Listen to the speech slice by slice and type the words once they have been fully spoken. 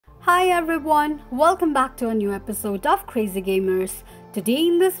Hi everyone, welcome back to a new episode of Crazy Gamers. Today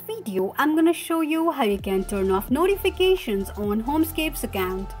in this video, I'm gonna show you how you can turn off notifications on Homescapes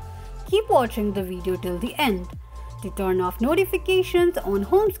account. Keep watching the video till the end. To turn off notifications on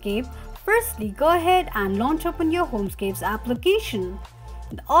Homescape, firstly go ahead and launch open your Homescapes application.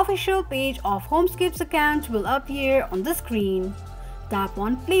 The official page of Homescapes account will appear on the screen. Tap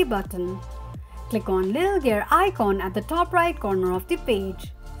on play button. Click on little gear icon at the top right corner of the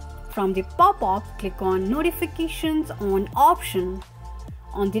page. From the pop-up, click on Notifications On option.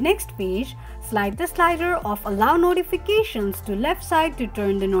 On the next page, slide the slider of Allow Notifications to left side to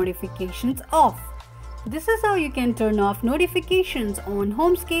turn the notifications off. This is how you can turn off notifications on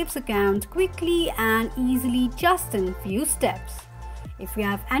Homescapes account quickly and easily just in few steps. If you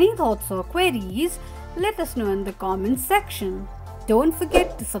have any thoughts or queries, let us know in the comments section. Don't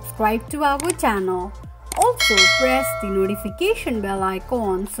forget to subscribe to our channel. Also press the notification bell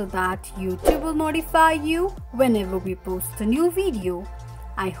icon so that YouTube will notify you whenever we post a new video.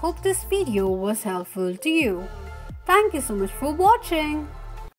 I hope this video was helpful to you. Thank you so much for watching.